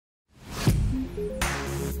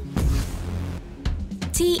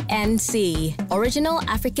TNC, Original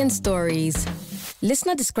African Stories.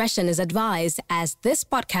 Listener discretion is advised as this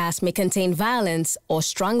podcast may contain violence or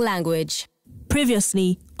strong language.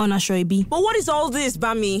 Previously on Aso Ebi. But what is all this,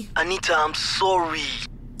 Bami? Anita, I'm sorry.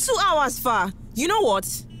 2 hours far. You know what?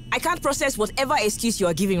 I can't process whatever excuse you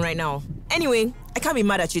are giving right now. Anyway, I can't be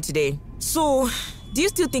mad at you today. So, do you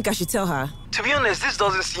still think I should tell her? To be honest, this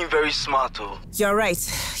doesn't seem very smart, though. You're right.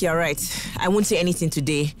 I won't say anything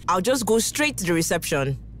today. I'll just go straight to the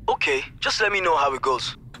reception. Okay, just let me know how it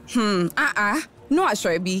goes. No, Aso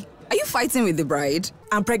Ebi. Are you fighting with the bride?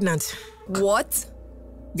 I'm pregnant. What?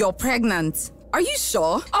 You're pregnant? Are you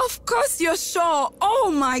sure? Of course you're sure.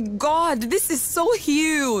 Oh my God, this is so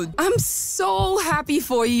huge. I'm so happy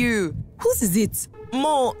for you. Whose is it?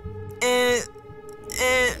 Mo,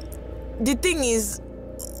 the thing is,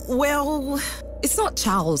 well... It's not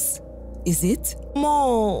Charles, is it?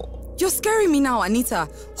 Mo... You're scaring me now, Anita.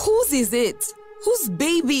 Whose is it? Whose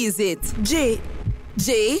baby is it? Jay.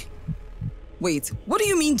 Jay? Wait, what do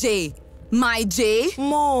you mean Jay? My Jay?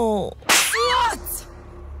 Mo... Slut!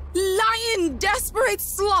 Lying, desperate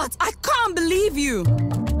slut! I can't believe you!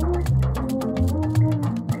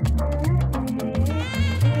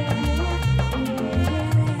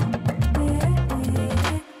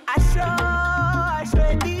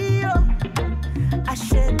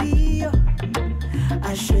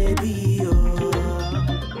 Aso Ebí.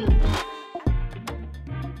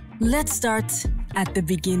 Let's start at the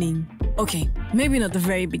beginning. Okay, maybe not the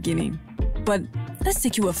very beginning, but let's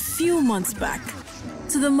take you a few months back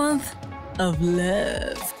to the month of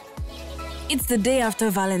love. It's the day after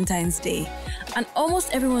Valentine's Day, and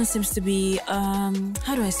almost everyone seems to be, how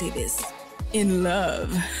do I say this? In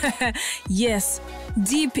love. Yes,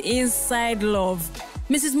 deep inside love.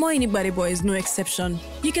 Mrs. Moini Badibo is no exception.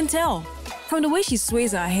 You can tell from the way she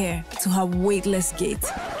sways her hair to her weightless gait.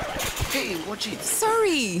 Hey, watch it.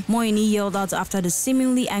 Sorry! Moini yelled out after the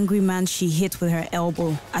seemingly angry man she hit with her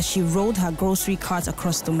elbow as she rolled her grocery cart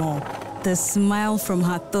across the mall. The smile from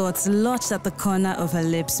her thoughts lodged at the corner of her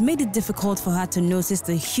lips made it difficult for her to notice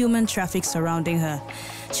the human traffic surrounding her.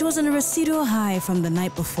 She was on a residual high from the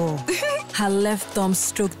night before. Her left thumb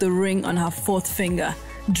stroked the ring on her fourth finger,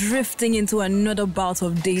 drifting into another bout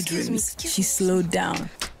of daydreams. She slowed down.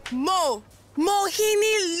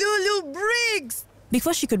 Mohini Lulu Briggs!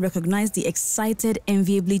 Before she could recognize the excited,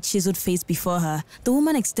 enviably chiseled face before her, the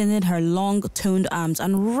woman extended her long, toned arms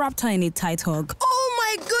and wrapped her in a tight hug. Oh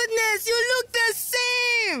my goodness, you look the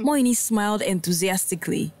same! Moini smiled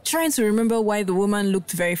enthusiastically, trying to remember why the woman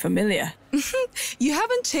looked very familiar. You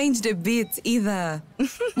haven't changed a bit either.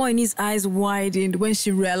 Moini's eyes widened when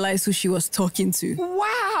she realized who she was talking to.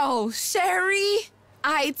 Wow, Sherry!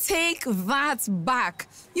 I take that back.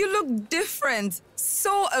 You look different.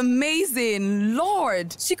 So amazing,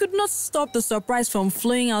 Lord. She could not stop the surprise from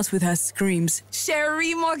flowing out with her screams.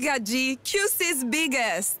 Sherry Mogaji, QC's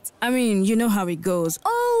biggest. I mean, you know how it goes.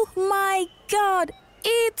 Oh my God,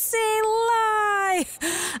 it's a lie!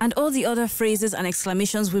 And all the other phrases and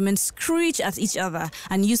exclamations women screech at each other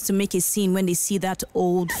and use to make a scene when they see that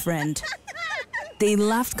old friend. They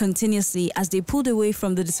laughed continuously as they pulled away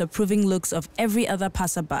from the disapproving looks of every other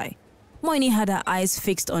passerby. Moini had her eyes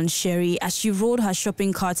fixed on Sherry as she rolled her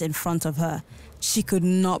shopping cart in front of her. She could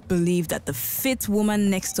not believe that the fit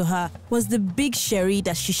woman next to her was the big Sherry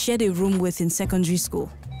that she shared a room with in secondary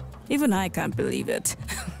school. Even I can't believe it.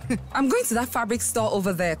 I'm going to that fabric store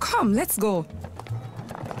over there. Come, let's go.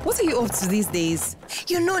 What are you up to these days?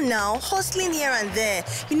 You know now, hustling here and there.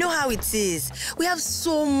 You know how it is. We have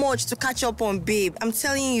so much to catch up on, babe. I'm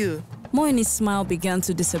telling you. Moini's smile began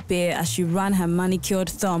to disappear as she ran her manicured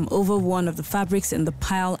thumb over one of the fabrics in the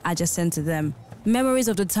pile adjacent to them. Memories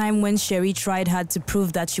of the time when Sherry tried hard to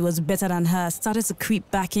prove that she was better than her started to creep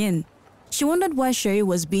back in. She wondered why Sherry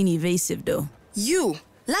was being evasive, though. You,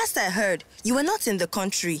 last I heard, you were not in the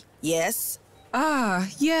country, yes? Ah,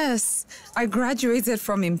 yes. I graduated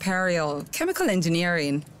from Imperial Chemical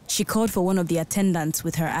Engineering. She called for one of the attendants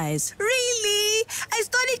with her eyes. Really? I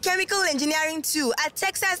studied chemical engineering too at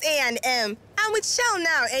Texas A&M. I'm with Shell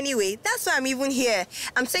now anyway. That's why I'm even here.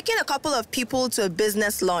 I'm taking a couple of people to a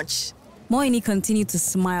business lunch. Moini continued to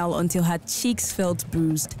smile until her cheeks felt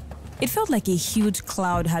bruised. It felt like a huge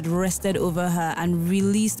cloud had rested over her and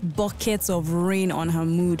released buckets of rain on her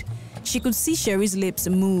mood. She could see Sherry's lips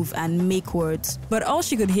move and make words, but all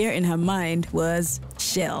she could hear in her mind was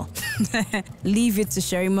Shell. Leave it to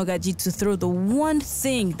Sherry Mogaji to throw the one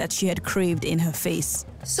thing that she had craved in her face.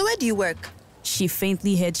 So where do you work? She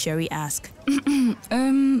faintly heard Sherry ask.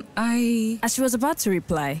 I... As she was about to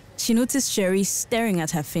reply, she noticed Sherry staring at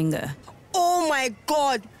her finger. Oh Oh my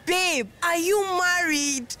God, babe, are you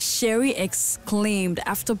married? Sherry exclaimed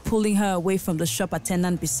after pulling her away from the shop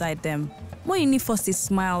attendant beside them. Moyini forced a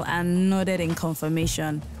smile and nodded in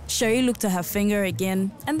confirmation. Sherry looked at her finger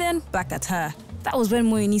again and then back at her. That was when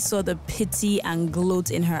Moyini saw the pity and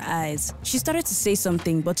gloat in her eyes. She started to say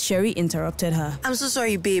something, but Sherry interrupted her. I'm so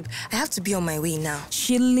sorry, babe. I have to be on my way now.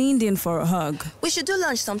 She leaned in for a hug. We should do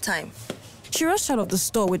lunch sometime. She rushed out of the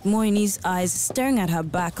store with Moyini's eyes staring at her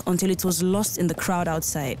back until it was lost in the crowd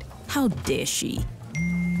outside. How dare she?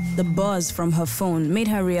 The buzz from her phone made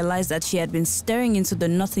her realize that she had been staring into the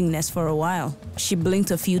nothingness for a while. She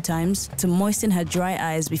blinked a few times to moisten her dry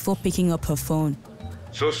eyes before picking up her phone.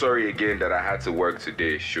 So sorry again that I had to work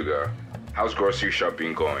today, Sugar. How's grocery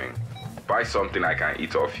shopping going? Buy something I can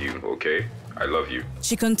eat off you, okay? I love you.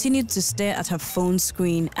 She continued to stare at her phone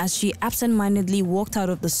screen as she absent-mindedly walked out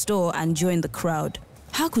of the store and joined the crowd.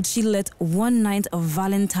 How could she let one night of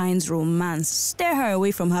Valentine's romance steer her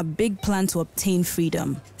away from her big plan to obtain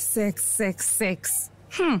freedom? Sex.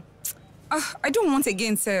 I don't want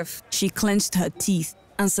again, Seth. She clenched her teeth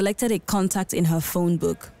and selected a contact in her phone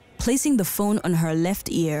book. Placing the phone on her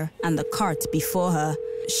left ear and the cart before her,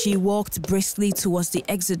 she walked briskly towards the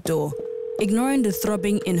exit door, ignoring the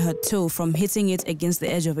throbbing in her toe from hitting it against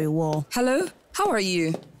the edge of a wall. Hello? How are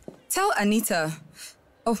you? Tell Anita.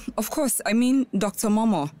 Oh, of course, I mean Dr.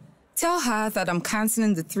 Momo. Tell her that I'm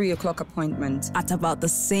cancelling the 3 o'clock appointment. At about the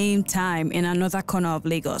same time, in another corner of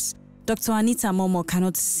Lagos, Dr. Anita Momo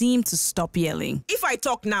cannot seem to stop yelling. If I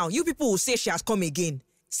talk now, you people will say she has come again.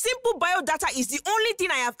 Simple biodata is the only thing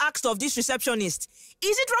I have asked of this receptionist.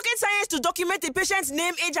 Is it rocket science to document a patient's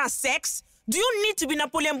name, age, and sex? Do you need to be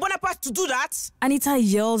Napoleon Bonaparte to do that? Anita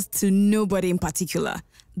yelled to nobody in particular.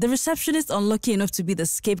 The receptionist, unlucky enough to be the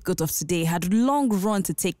scapegoat of today, had long run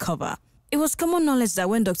to take cover. It was common knowledge that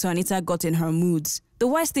when Dr. Anita got in her moods, the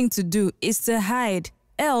wise thing to do is to hide,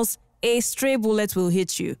 else a stray bullet will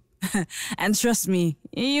hit you. And trust me,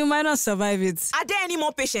 you might not survive it. Are there any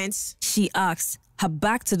more patients? She asked, her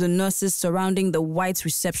back to the nurses surrounding the white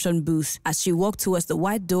reception booth as she walked towards the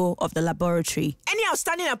white door of the laboratory. Any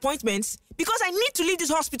outstanding appointments? Because I need to leave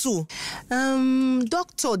this hospital.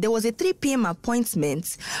 Doctor, there was a 3 p.m.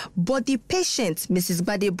 appointment, but the patient, Mrs.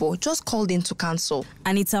 Badebo, just called in to cancel.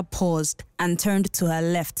 Anita paused and turned to her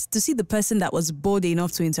left to see the person that was bold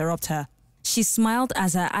enough to interrupt her. She smiled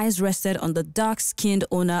as her eyes rested on the dark-skinned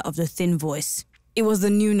owner of the thin voice. It was the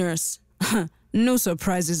new nurse. No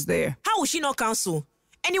surprises there. How will she not cancel?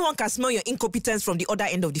 Anyone can smell your incompetence from the other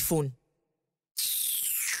end of the phone.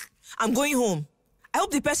 I'm going home. I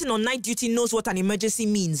hope the person on night duty knows what an emergency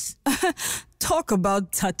means. Talk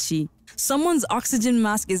about touchy. Someone's oxygen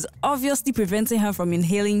mask is obviously preventing her from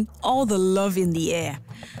inhaling all the love in the air.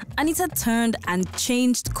 Anita turned and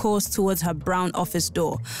changed course towards her brown office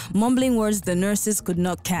door, mumbling words the nurses could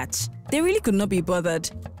not catch. They really could not be bothered.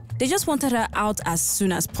 They just wanted her out as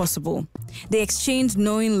soon as possible. They exchanged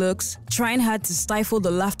knowing looks, trying hard to stifle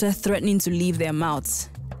the laughter threatening to leave their mouths.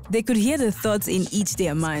 They could hear the thoughts in each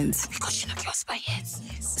their minds.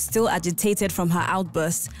 Still agitated from her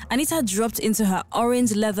outburst, Anita dropped into her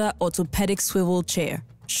orange leather orthopedic swivel chair,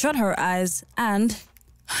 shut her eyes, and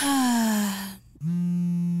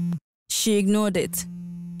she ignored it.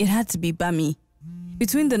 It had to be Bami.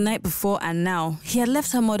 Between the night before and now, he had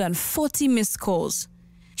left her more than 40 missed calls.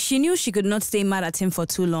 She knew she could not stay mad at him for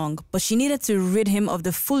too long, but she needed to rid him of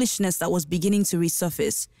the foolishness that was beginning to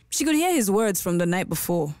resurface. She could hear his words from the night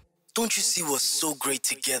before. Don't you see we're so great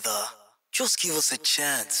together? Just give us a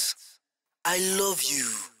chance. I love you.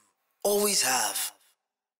 Always have.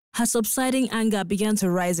 Her subsiding anger began to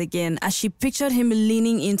rise again as she pictured him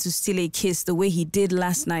leaning in to steal a kiss the way he did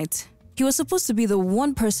last night. He was supposed to be the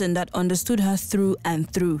one person that understood her through and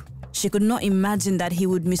through. She could not imagine that he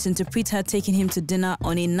would misinterpret her taking him to dinner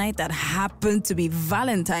on a night that happened to be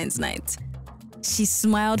Valentine's night. She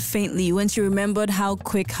smiled faintly when she remembered how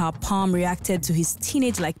quick her palm reacted to his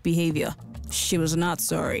teenage-like behavior. She was not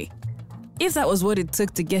sorry. If that was what it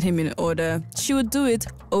took to get him in order, she would do it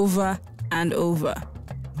over and over.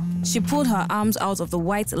 She pulled her arms out of the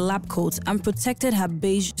white lab coat and protected her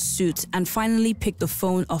beige suit and finally picked the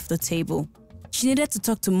phone off the table. She needed to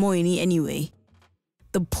talk to Moyini anyway.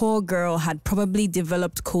 The poor girl had probably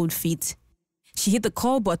developed cold feet. She hit the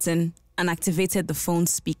call button and activated the phone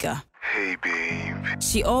speaker. Hey, babe.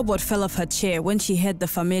 She all but fell off her chair when she heard the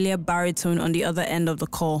familiar baritone on the other end of the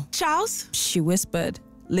call. Charles? She whispered,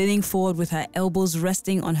 leaning forward with her elbows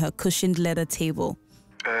resting on her cushioned leather table.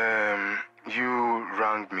 You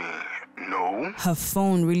rang me, no? Her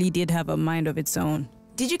phone really did have a mind of its own.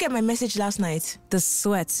 Did you get my message last night? The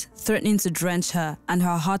sweat, threatening to drench her, and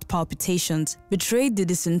her heart palpitations betrayed the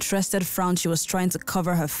disinterested frown she was trying to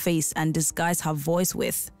cover her face and disguise her voice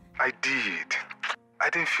with. I did. I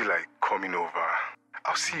didn't feel like coming over.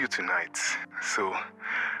 I'll see you tonight. So,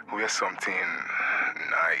 wear something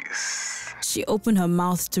nice. She opened her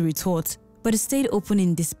mouth to retort, but it stayed open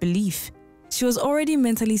in disbelief. She was already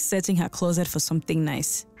mentally searching her closet for something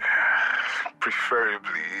nice.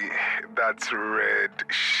 Preferably that red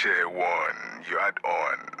sheer one you had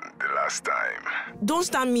on the last time. Don't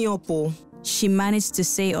stand me up, oh. She managed to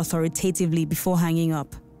say authoritatively before hanging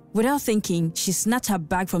up. Without thinking, she snatched her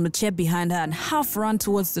bag from the chair behind her and half ran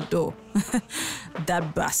towards the door.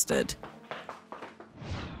 That bastard.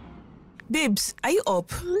 Babes, are you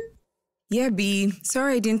up? Yeah, B.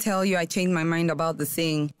 Sorry I didn't tell you I changed my mind about the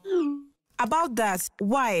thing. About that,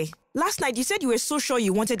 why? Last night you said you were so sure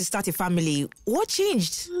you wanted to start a family. What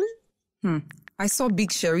changed? I saw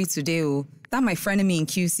Big Sherry today, oh. That my frenemy in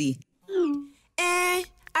QC.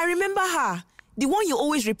 I remember her. The one you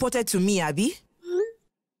always reported to me, Abby.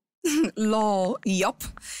 Lol, yup.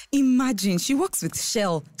 Imagine, she works with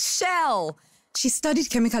Shell. Shell! She studied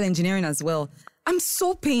chemical engineering as well. I'm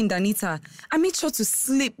so pained, Anita. I made sure to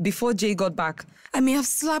sleep before Jay got back. I may have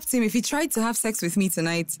slapped him if he tried to have sex with me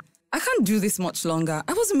tonight. I can't do this much longer.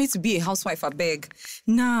 I wasn't made to be a housewife, I beg.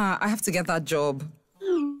 Nah, I have to get that job.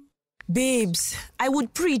 Babes, I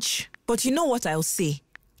would preach, but you know what I'll say.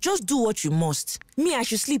 Just do what you must. Me, I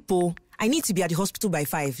should sleep, oh. I need to be at the hospital by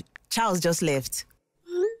 5. Charles just left.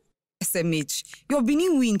 SMH, you're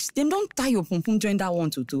being winched. Them don't tie your pum-pum join that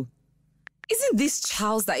 122. Isn't this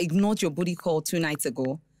Charles that ignored your booty call 2 nights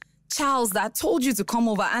ago? Charles that told you to come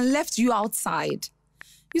over and left you outside.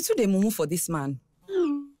 You two dey mumu for this man.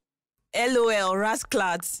 LOL,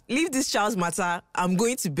 rasclats. Leave this Charles matter. I'm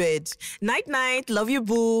going to bed. Night-night. Love you,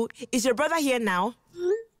 boo. Is your brother here now?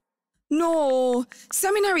 No,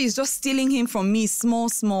 seminary is just stealing him from me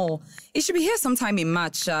small. He should be here sometime in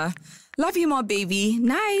March. Love you more, baby.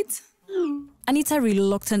 Night. Anita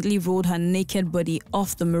reluctantly rolled her naked body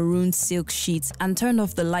off the maroon silk sheets and turned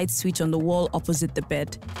off the light switch on the wall opposite the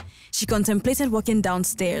bed. She contemplated walking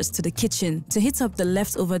downstairs to the kitchen to heat up the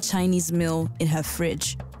leftover Chinese meal in her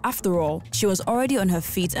fridge. After all, she was already on her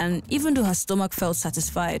feet, and even though her stomach felt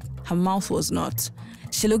satisfied, her mouth was not.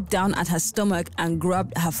 She looked down at her stomach and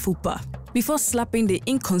grabbed her fupa before slapping the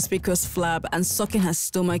inconspicuous flab and sucking her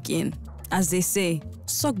stomach in. As they say,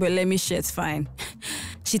 suck but let me shit fine.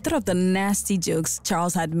 She thought of the nasty jokes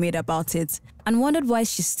Charles had made about it and wondered why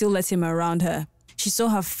she still let him around her. She saw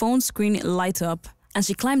her phone screen light up and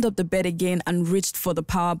she climbed up the bed again and reached for the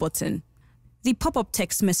power button. The pop-up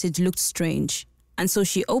text message looked strange, and so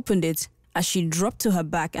she opened it as she dropped to her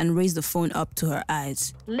back and raised the phone up to her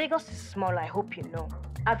eyes. Lagos is small, I hope you know.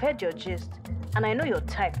 I've heard your gist, and I know your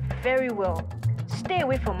type very well. Stay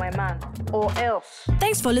away from my man, or else.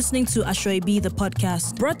 Thanks for listening to Aso Ebi, the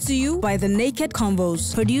podcast. Brought to you by The Naked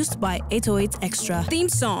Convos. Produced by 808 Extra. Theme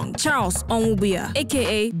song, Charles Onwubuya,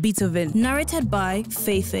 a.k.a. Beethoven. Narrated by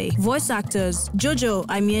Feifei. Voice actors, Jojo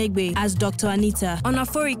Amiegbe as Dr. Anita,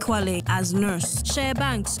 Onafori Kwale as Nurse, Shea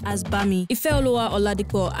Banks as Bami, Ifeoluwa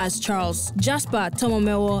Oladipo as Charles, Jasper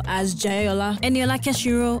Tomomewo as Jayola, Eniola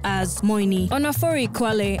Keshiro as Moini, Onafori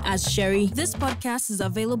Kwale as Sherry. This podcast is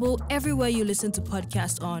available everywhere you listen to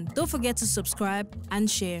podcasts on. Don't forget to subscribe and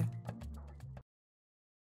share.